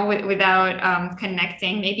 Without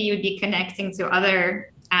connecting. Maybe you'd be connecting to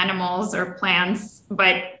other animals or plants,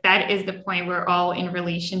 but that is the point. We're all in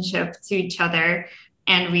relationship to each other,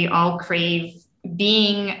 and we all crave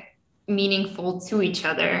being meaningful to each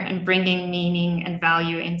other and bringing meaning and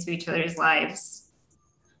value into each other's lives.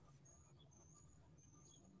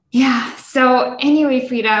 Yeah. So anyway,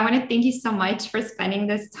 Frieda, I want to thank you so much for spending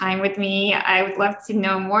this time with me. I would love to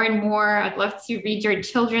know more and more. I'd love to read your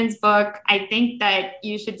children's book. I think that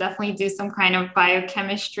you should definitely do some kind of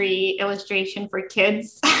biochemistry illustration for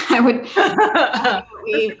kids. I would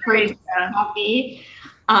encourage a copy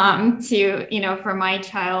for my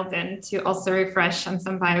child, and to also refresh on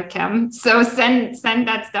some biochem. So send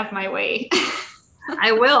that stuff my way.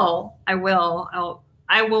 I will.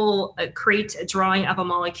 I will create a drawing of a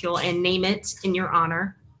molecule and name it in your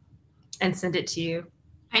honor and send it to you.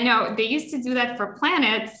 I know they used to do that for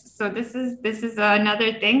planets. So this is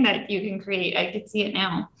another thing that you can create. I could see it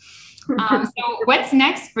now. So what's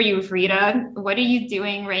next for you, Frieda? What are you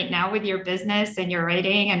doing right now with your business and your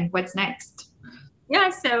writing, and what's next? Yeah,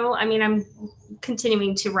 so I'm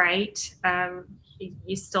continuing to write.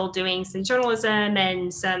 You're still doing some journalism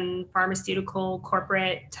and some pharmaceutical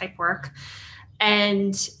corporate type work.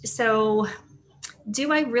 And so,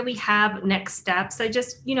 do I really have next steps? I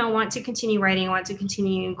just, want to continue writing, I want to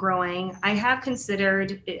continue growing. I have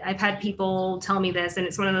considered, I've had people tell me this, and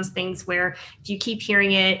it's one of those things where if you keep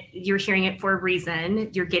hearing it, you're hearing it for a reason.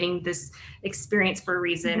 You're getting this experience for a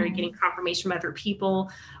reason, or you're getting confirmation from other people.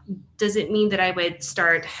 Does it mean that I would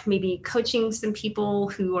start maybe coaching some people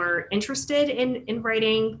who are interested in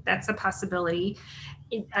writing? That's a possibility.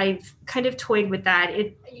 I've kind of toyed with that.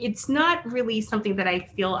 It's not really something that I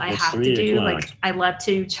feel I have to do. Like, I love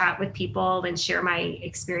to chat with people and share my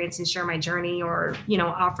experience and share my journey, or,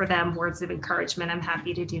 offer them words of encouragement. I'm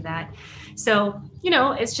happy to do that. So,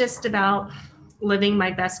 it's just about living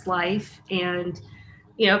my best life. And,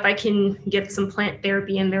 if I can get some plant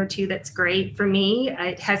therapy in there too, that's great for me.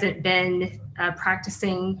 It hasn't been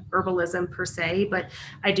practicing herbalism per se, but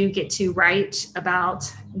I do get to write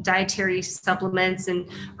about dietary supplements and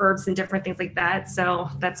herbs and different things like that.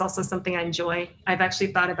 So that's also something I enjoy. I've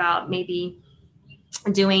actually thought about maybe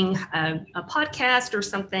doing a podcast or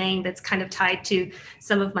something that's kind of tied to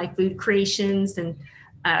some of my food creations and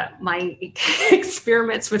my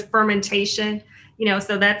experiments with fermentation.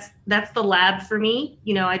 So that's the lab for me.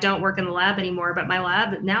 I don't work in the lab anymore, but my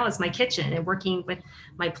lab now is my kitchen and working with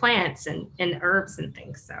my plants and herbs and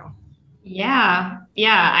things. So yeah,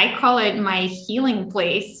 I call it my healing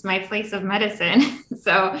place, my place of medicine.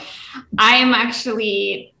 So I'm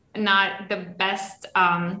actually not the best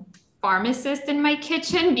pharmacist in my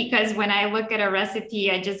kitchen, because when I look at a recipe,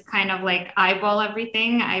 I just kind of like eyeball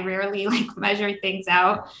everything. I rarely like measure things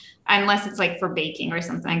out unless it's like for baking or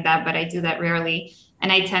something like that, but I do that rarely.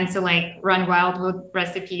 And I tend to like run wild with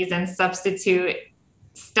recipes and substitute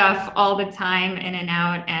stuff all the time, in and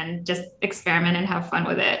out, and just experiment and have fun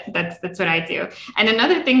with it. That's what I do. And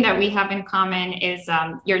another thing that we have in common is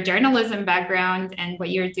your journalism background and what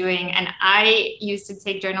you're doing. And I used to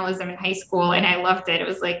take journalism in high school and I loved it. It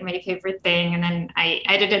was like my favorite thing. And then I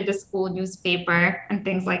edited the school newspaper and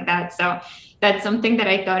things like that. So that's something that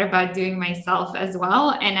I thought about doing myself as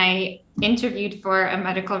well. And I interviewed for a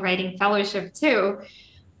medical writing fellowship too.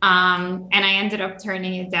 And I ended up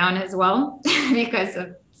turning it down as well because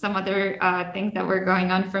of some other things that were going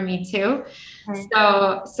on for me too.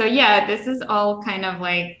 So yeah, this is all kind of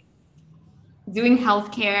like doing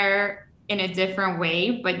healthcare in a different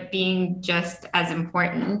way, but being just as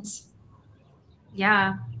important.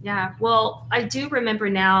 Yeah. Well, I do remember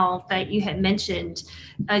now that you had mentioned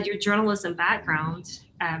your journalism background.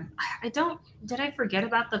 Did I forget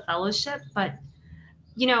about the fellowship? But,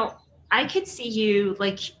 I could see you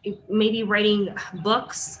like maybe writing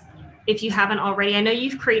books if you haven't already. I know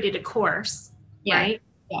you've created a course, right?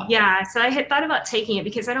 Yeah. So I had thought about taking it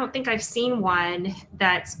because I don't think I've seen one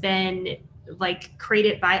that's been like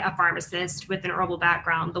created by a pharmacist with an herbal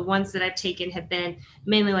background. The ones that I've taken have been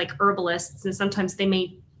mainly like herbalists, and sometimes they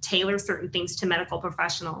may tailor certain things to medical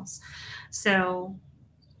professionals. So,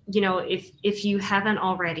 if you haven't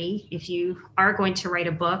already, if you are going to write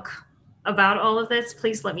a book about all of this,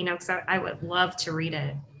 please let me know, because I would love to read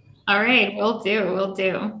it. All right, we'll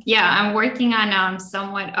do. Yeah, I'm working on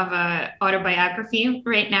somewhat of a autobiography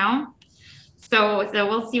right now. So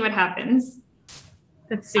we'll see what happens.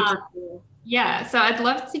 That's super cool. Yeah, so I'd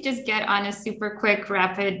love to just get on a super quick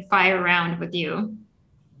rapid fire round with you.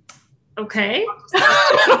 Okay.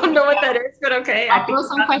 I don't know what that is, but okay. I'll throw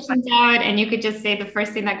some questions out and you could just say the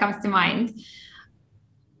first thing that comes to mind.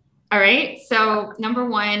 All right. So number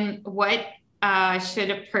one, what should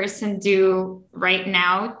a person do right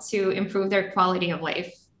now to improve their quality of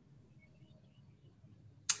life?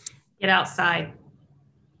 Get outside.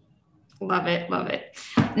 Love it.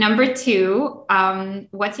 Number two,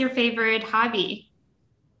 what's your favorite hobby?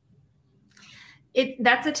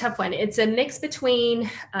 That's a tough one. It's a mix between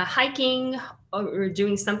hiking or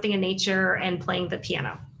doing something in nature and playing the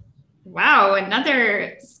piano. Wow,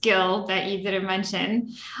 another skill that you didn't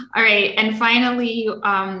mention. All right. And finally,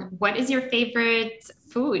 what is your favorite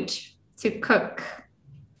food to cook?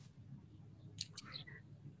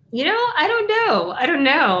 I don't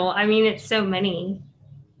know. I mean, it's so many.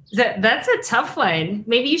 That's a tough one.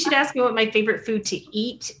 Maybe you should ask me what my favorite food to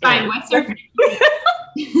eat is. Fine, what's your favorite?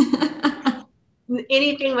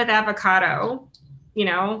 Anything with avocado.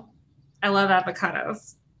 I love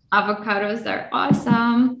avocados. Avocados are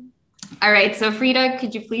awesome. All right. So Frieda,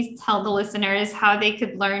 could you please tell the listeners how they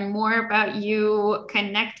could learn more about you,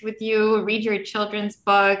 connect with you, read your children's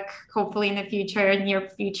book, hopefully in the future, near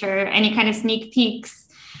future, any kind of sneak peeks?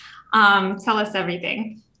 Tell us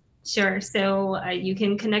everything. Sure. So you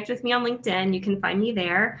can connect with me on LinkedIn. You can find me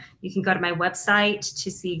there. You can go to my website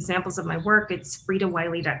to see examples of my work. It's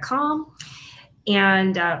friedawiley.com.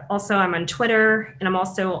 And also I'm on Twitter, and I'm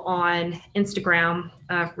also on Instagram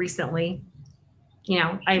recently.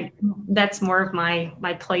 That's more of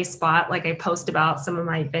my play spot. Like I post about some of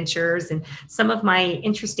my adventures and some of my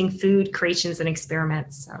interesting food creations and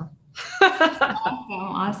experiments. So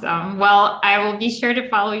Awesome. Well, I will be sure to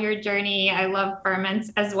follow your journey. I love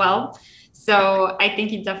ferments as well. So I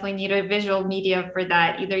think you definitely need a visual media for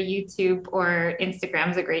that. Either YouTube or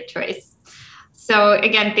Instagram is a great choice. So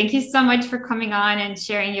again, thank you so much for coming on and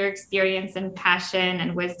sharing your experience and passion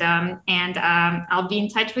and wisdom. And I'll be in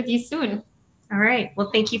touch with you soon. All right. Well,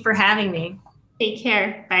 thank you for having me. Take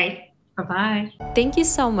care. Bye. Bye-bye. Thank you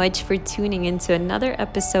so much for tuning into another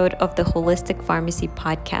episode of the Holistic Pharmacy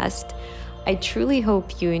Podcast. I truly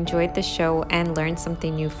hope you enjoyed the show and learned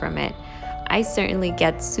something new from it. I certainly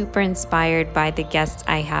get super inspired by the guests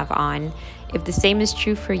I have on. If the same is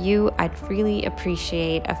true for you, I'd really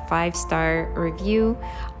appreciate a 5-star review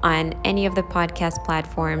on any of the podcast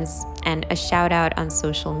platforms and a shout out on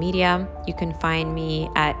social media. You can find me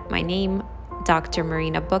at my name, Dr.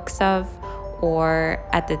 Marina Books Of or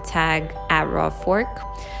at the tag @rawfork.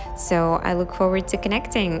 So I look forward to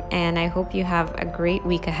connecting, and I hope you have a great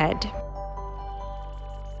week ahead.